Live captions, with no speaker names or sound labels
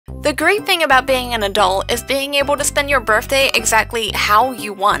The great thing about being an adult is being able to spend your birthday exactly how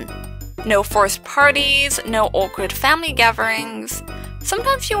you want. No forced parties, no awkward family gatherings.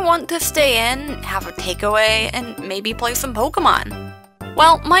 Sometimes you want to stay in, have a takeaway, and maybe play some Pokemon.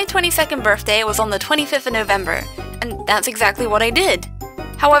 Well, my 22nd birthday was on the 25th of November, and that's exactly what I did.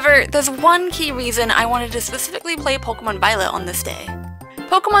 However, there's one key reason I wanted to specifically play Pokemon Violet on this day.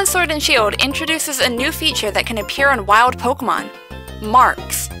 Pokemon Sword and Shield introduces a new feature that can appear on wild Pokemon: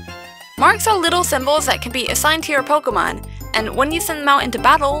 marks. Marks are little symbols that can be assigned to your Pokemon, and when you send them out into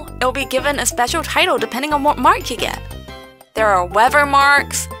battle, it'll be given a special title depending on what mark you get. There are weather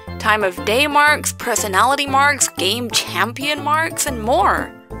marks, time of day marks, personality marks, game champion marks, and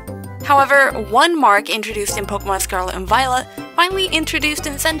more. However, one mark introduced in Pokemon Scarlet and Violet finally introduced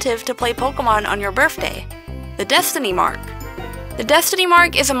incentive to play Pokemon on your birthday: the Destiny Mark. The Destiny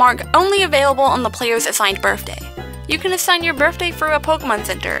Mark is a mark only available on the player's assigned birthday. You can assign your birthday through a Pokemon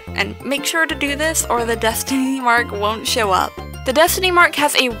Center, and make sure to do this or the Destiny Mark won't show up. The Destiny Mark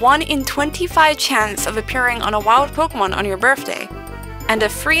has a 1 in 25 chance of appearing on a wild Pokemon on your birthday, and a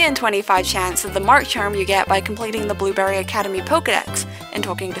 3 in 25 chance of the Mark Charm you get by completing the Blueberry Academy Pokedex and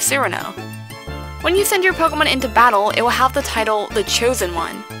talking to Cyrano. When you send your Pokemon into battle, it will have the title The Chosen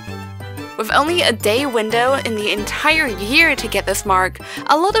One. With only a day window in the entire year to get this mark,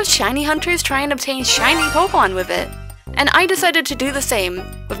 a lot of shiny hunters try and obtain shiny Pokemon with it. And I decided to do the same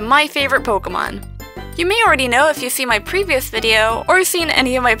with my favorite Pokemon. You may already know if you've seen my previous video or seen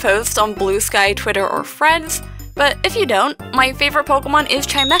any of my posts on Blue Sky, Twitter, or Threads, but if you don't, my favorite Pokemon is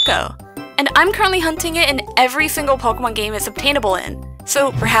Chimecho, and I'm currently hunting it in every single Pokemon game it's obtainable in,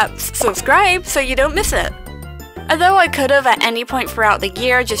 so perhaps subscribe so you don't miss it. Although I could have at any point throughout the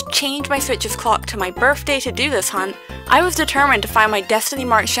year just changed my Switch's clock to my birthday to do this hunt, I was determined to find my Destiny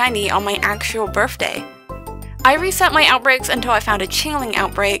Mark Shiny on my actual birthday. I reset my outbreaks until I found a Chingling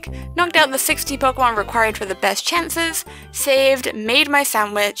outbreak, knocked out the 60 Pokemon required for the best chances, saved, made my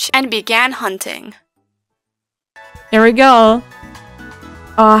sandwich, and began hunting. Here we go.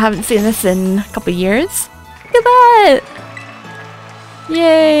 Oh, I haven't seen this in a couple years. Look at that!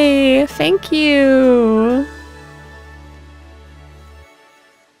 Yay! Thank you!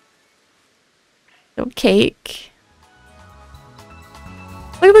 No cake.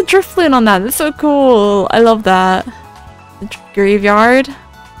 Look at the Drifloon on that, that's so cool. I love that. The graveyard.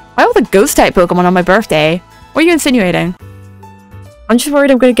 Why all the ghost type Pokemon on my birthday? What are you insinuating? I'm just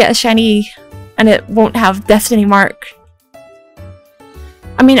worried I'm gonna get a shiny and it won't have Destiny Mark.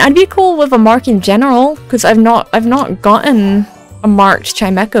 I mean, I'd be cool with a mark in general, because I've not gotten a marked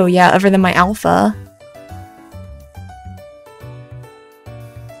Chimecho yet other than my alpha.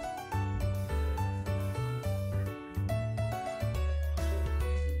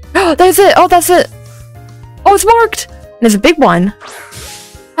 Oh, that's it! Oh, that's it! Oh, it's marked! And it's a big one.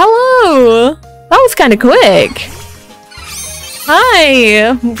 Hello! That was kind of quick.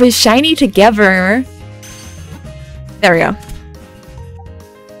 Hi! We're shiny together. There we go.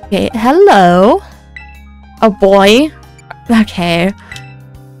 Okay, hello. A boy. Okay.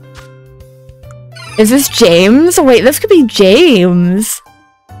 Is this James? Wait, this could be James.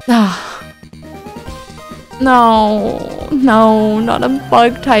 No, no, not a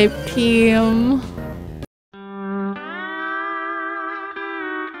bug type team.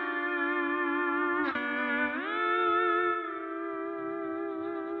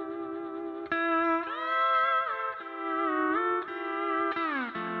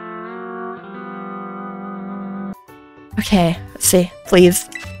 Okay, let's see, please.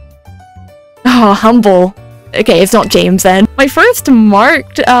 Oh, humble. Okay, it's not James then. My first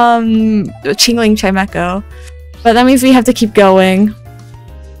marked Chingling Chimecho. But that means we have to keep going.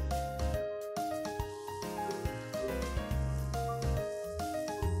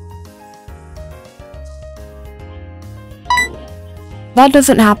 That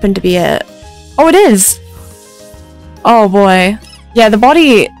doesn't happen to be it. Oh, it is! Oh boy. Yeah, the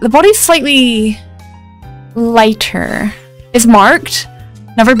body's slightly lighter. It's marked.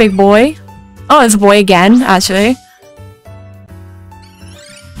 Another big boy. Oh, it's a boy again, actually.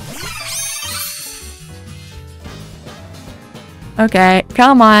 Okay,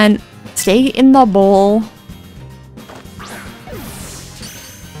 come on. Stay in the bowl.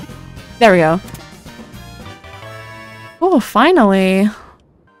 There we go. Oh, finally.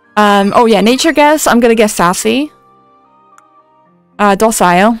 Oh yeah, nature guess. I'm gonna guess sassy.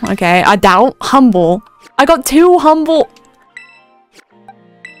 Docile. Okay, I doubt. Humble. I got 2 humble.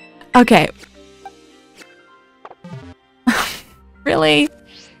 Okay. Really?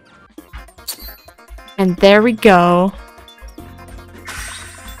 And there we go.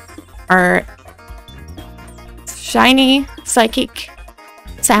 Our shiny psychic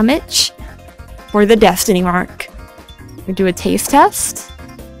sandwich for the destiny mark. We do a taste test.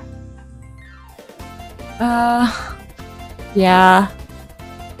 Yeah.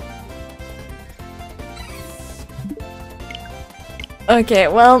 Okay,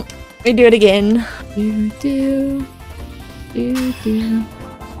 well, we do it again. Do.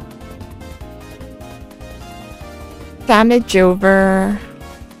 Sandwich over.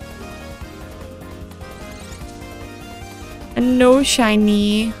 And no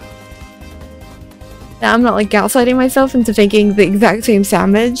shiny. Now I'm not like gaslighting myself into thinking the exact same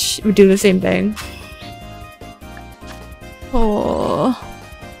sandwich would do the same thing. Oh.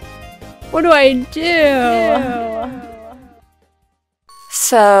 What do I do?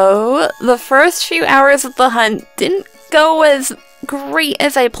 So, the first few hours of the hunt didn't go as great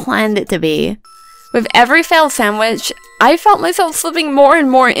as I planned it to be. With every failed sandwich, I felt myself slipping more and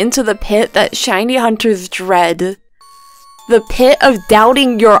more into the pit that shiny hunters dread. The pit of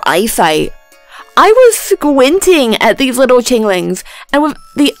doubting your eyesight. I was squinting at these little chinglings, and with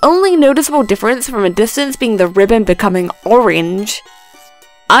the only noticeable difference from a distance being the ribbon becoming orange,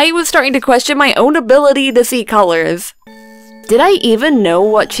 I was starting to question my own ability to see colors. Did I even know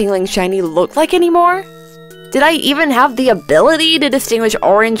what Chingling Shiny looked like anymore? Did I even have the ability to distinguish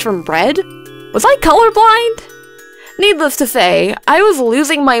orange from red? Was I colorblind? Needless to say, I was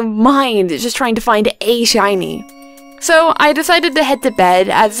losing my mind just trying to find a shiny. So I decided to head to bed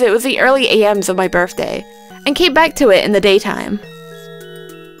as it was the early AMs of my birthday, and came back to it in the daytime.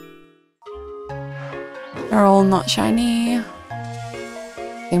 They're all not shiny.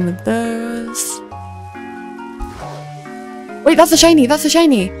 Same with those. Wait, that's a shiny! That's a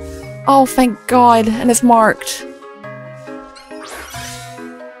shiny! Oh, thank God, and it's marked.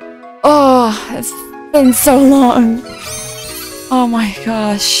 Oh, it's been so long. Oh my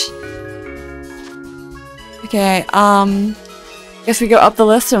gosh. Okay, guess we go up the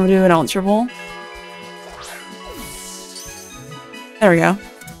list and we do an Ultra Ball. There we go.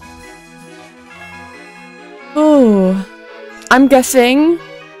 Ooh. I'm guessing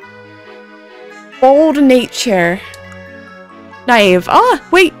Bold Nature. Naive. Ah,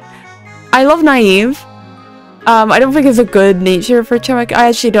 wait! I love Naive. I don't think it's a good nature for Chimik. I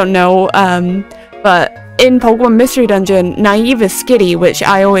actually don't know, but in Pokemon Mystery Dungeon, Naive is skitty, which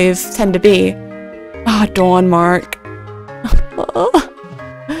I always tend to be. Ah, oh, Dawn Mark.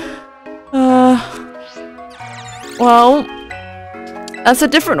 Well, that's a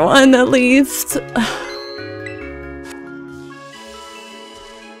different one, at least.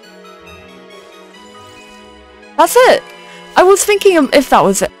 That's it! I was thinking if that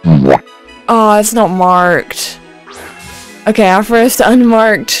was it. Oh, it's not marked. Okay, our first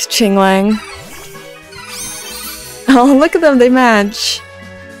unmarked Chingling. Oh, look at them, they match.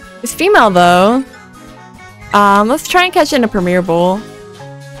 It's female, though. Let's try and catch it in a Premier Bowl.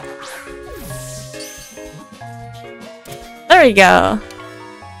 There we go.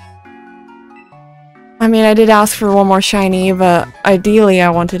 I mean, I did ask for one more shiny, but ideally I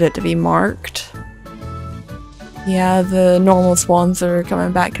wanted it to be marked. Yeah, the normal spawns are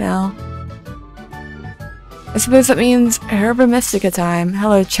coming back now. I suppose that means Herba Mystica time.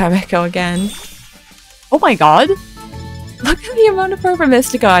 Hello, Chameko again. Oh my god! Look at the amount of Herba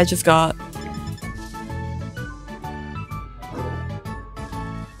Mystica I just got.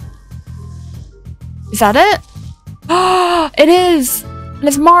 Is that it? Oh, it is! And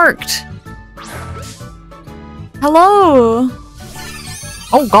it's marked! Hello!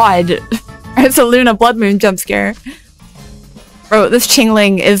 Oh god! It's a Luna Blood Moon jump scare. Bro, this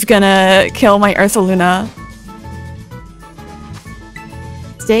Chingling is gonna kill my Ursaluna.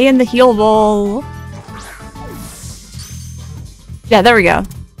 Stay in the heal bowl. Yeah, there we go.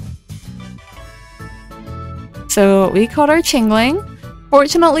 So we caught our Chingling.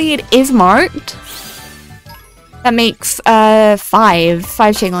 Fortunately, it is marked. That makes 5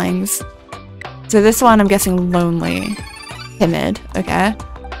 Chinglings. So this one, I'm guessing lonely, timid. Okay.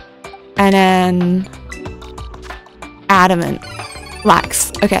 And then adamant,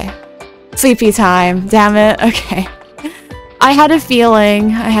 lax. Okay. Sleepy time. Damn it. Okay. I had a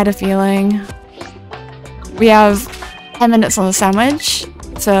feeling. I had a feeling. We have 10 minutes on the sandwich,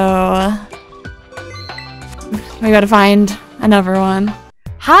 so we gotta find another one.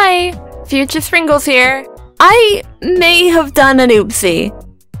 Hi! Future Sprinkles here. I may have done an oopsie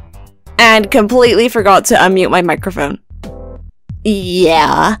and completely forgot to unmute my microphone.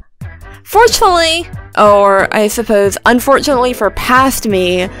 Yeah. Fortunately, or I suppose unfortunately for past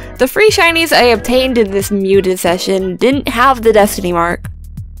me, the free shinies I obtained in this muted session didn't have the destiny mark.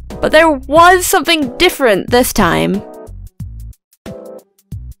 But there was something different this time.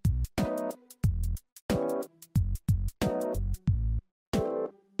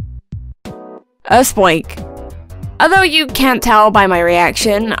 a spoink. Although you can't tell by my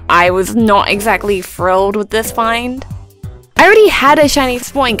reaction, I was not exactly thrilled with this find. I already had a shiny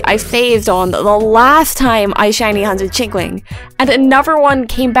spoink I phased on the last time I shiny hunted Chingling, and another one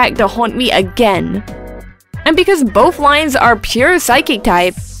came back to haunt me again. And because both lines are pure psychic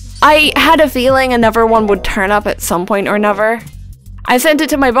type, I had a feeling another one would turn up at some point or another. I sent it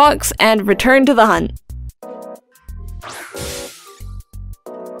to my box and returned to the hunt.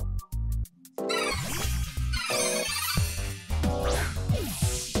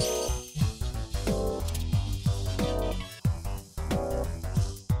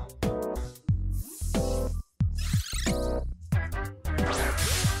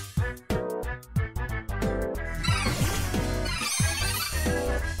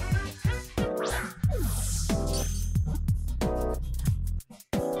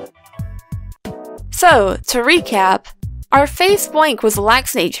 So, to recap, our face Spoink was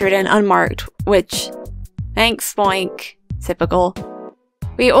lax-natured and unmarked, which, thanks Spoink, typical.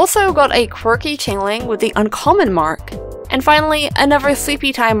 We also got a quirky Chingling with the uncommon mark, and finally another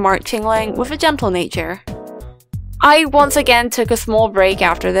sleepy time marked Chingling with a gentle nature. I once again took a small break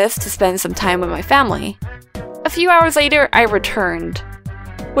after this to spend some time with my family. A few hours later, I returned.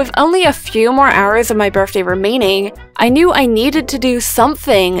 With only a few more hours of my birthday remaining, I knew I needed to do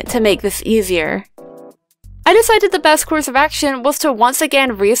something to make this easier. I decided the best course of action was to once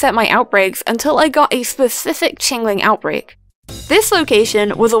again reset my outbreaks until I got a specific Chingling outbreak. This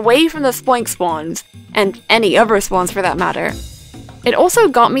location was away from the Spoink spawns, and any other spawns for that matter. It also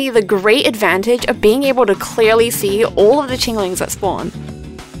got me the great advantage of being able to clearly see all of the Chinglings that spawn.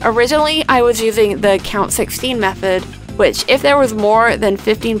 Originally, I was using the count 16 method, which if there was more than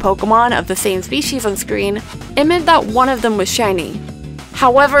 15 Pokemon of the same species on screen, it meant that one of them was shiny.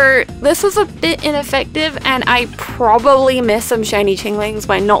 However, this was a bit ineffective and I probably missed some shiny Chinglings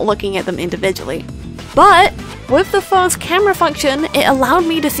by not looking at them individually. But with the phone's camera function, it allowed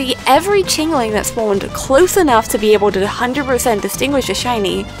me to see every Chingling that spawned close enough to be able to 100% distinguish a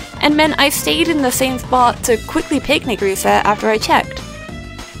shiny, and meant I stayed in the same spot to quickly picnic reset after I checked.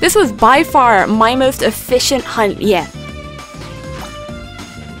 This was by far my most efficient hunt yet.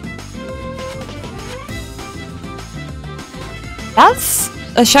 That's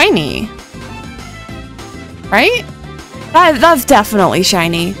a shiny, right? That's definitely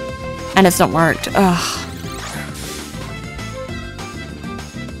shiny, and it's not marked. Ugh.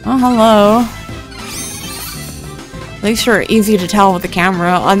 Oh, hello. At least you're easy to tell with the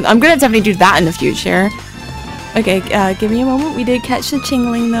camera. I'm gonna definitely do that in the future. Okay, give me a moment. We did catch the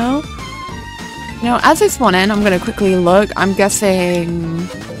Chingling though. You know, as I spawn in, I'm gonna quickly look. I'm guessing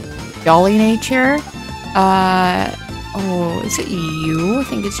Jolly Nature. Oh, is it you? I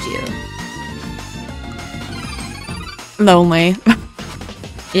think it's you. Lonely.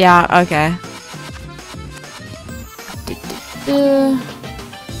 Yeah, okay.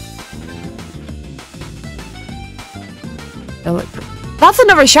 That's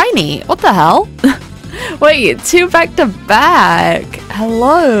another shiny! What the hell? Wait, two back to back!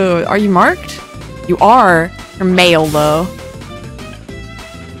 Hello! Are you marked? You are. You're male though.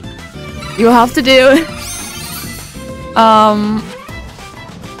 You'll have to do...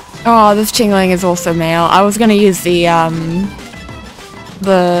 Oh, this Chingling is also male. I was gonna use the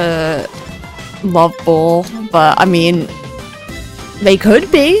Love Bowl, but I mean, they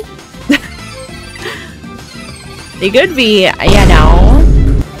could be. They could be, you know.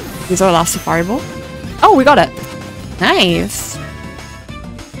 Use our last Fireball. Oh, we got it. Nice.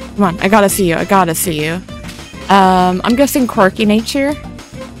 Come on, I gotta see you. I gotta see you. I'm guessing quirky nature.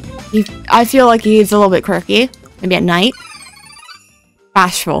 I feel like he's a little bit quirky. Maybe at night.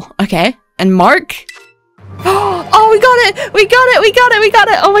 Bashful. Okay. And Mark? Oh, we got it! We got it! We got it! We got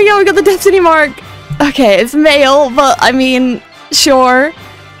it! Oh my god, we got the Destiny Mark! Okay, it's male, but I mean, sure.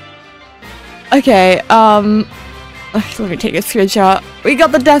 Okay, let me take a screenshot. We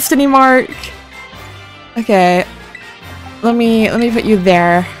got the Destiny Mark! Okay. Let me put you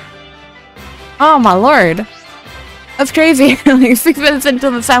there. Oh my lord. That's crazy. Like 6 minutes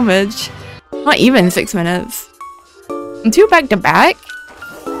into the sandwich. Not even 6 minutes. And 2 back to back?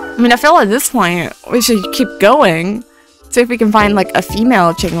 I mean, I feel at this point, we should keep going. See if we can find, like, a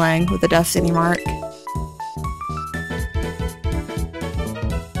female Chingling with a Destiny Mark.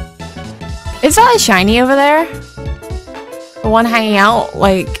 Is that a shiny over there? The one hanging out,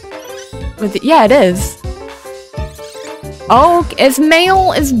 like, with the— yeah, it is. Oh, it's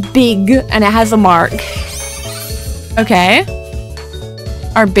male, it's big, and it has a mark. Okay.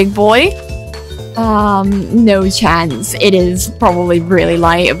 Our big boy? No chance. It is probably really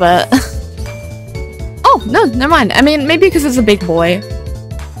light, but... Oh, no, never mind. I mean, maybe because it's a big boy.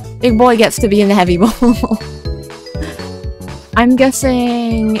 Big boy gets to be in the heavy bowl. I'm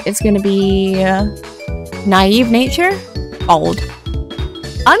guessing it's gonna be naive nature? Bold.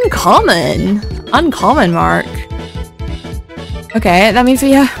 Uncommon! Uncommon mark. Okay, that means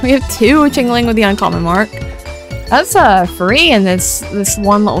we have 2 Chingling with the uncommon mark. That's free in this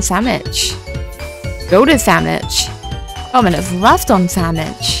one little sandwich. Goated sandwich. Oh, minutes left on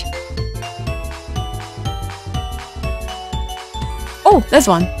sandwich. Oh, this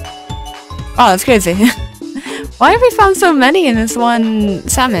one. Oh, that's crazy. Why have we found so many in this one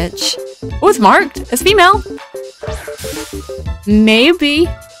sandwich? Oh, it's marked. It's female. Maybe.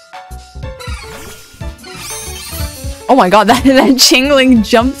 Oh my god, that Chingling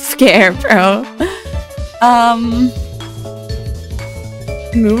jump scare, bro.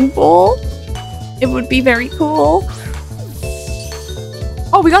 Moon Bowl? It would be very cool.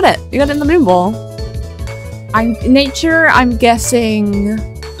 Oh, we got it. We got it in the Moon Bowl. Nature, I'm guessing...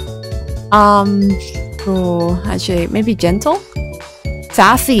 Oh, actually, maybe gentle?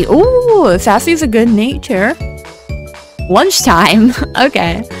 Sassy. Ooh, Sassy's a good nature. Lunchtime.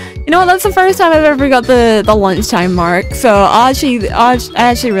 Okay. You know what? That's the first time I've ever got the lunchtime mark. So I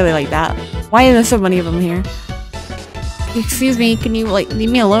actually really like that. Why are there so many of them here? Excuse me, can you like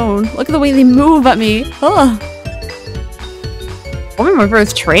leave me alone? Look at the way they move at me. Ugh. Probably my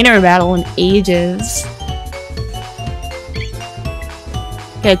first trainer battle in ages.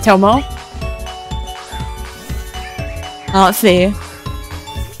 Okay, Tomo. Let's see.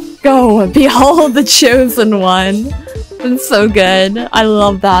 Go, behold the chosen one. That's so good. I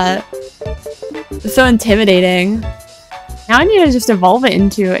love that. It's so intimidating. Now I need to just evolve it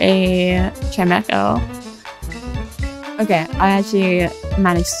into a Chimecho. Okay, I actually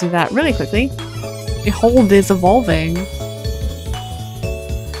managed to do that really quickly. Behold is evolving.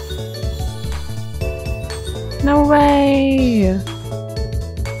 No way!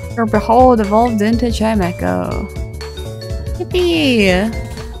 Your Behold evolved into Chimecho. Yippee!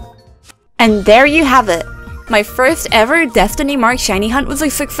 And there you have it! My first ever Destiny Mark Shiny hunt was a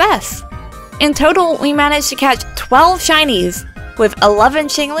success! In total, we managed to catch 12 Shinies, with 11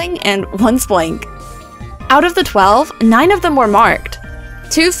 Chingling and 1 Spoink. Out of the 12, 9 of them were marked.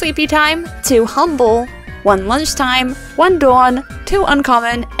 2 Sleepy Time, 2 Humble, 1 Lunchtime, 1 Dawn, 2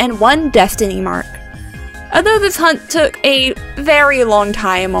 Uncommon, and 1 Destiny Mark. Although this hunt took a very long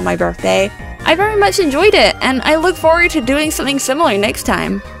time on my birthday, I very much enjoyed it, and I look forward to doing something similar next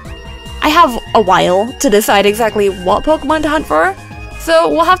time. I have a while to decide exactly what Pokemon to hunt for, so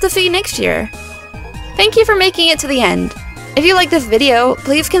we'll have to see next year. Thank you for making it to the end. If you like this video,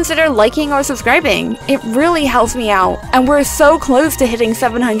 please consider liking or subscribing. It really helps me out, and we're so close to hitting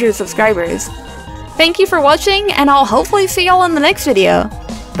 700 subscribers. Thank you for watching, and I'll hopefully see y'all in the next video.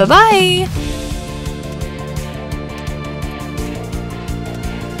 Bye-bye!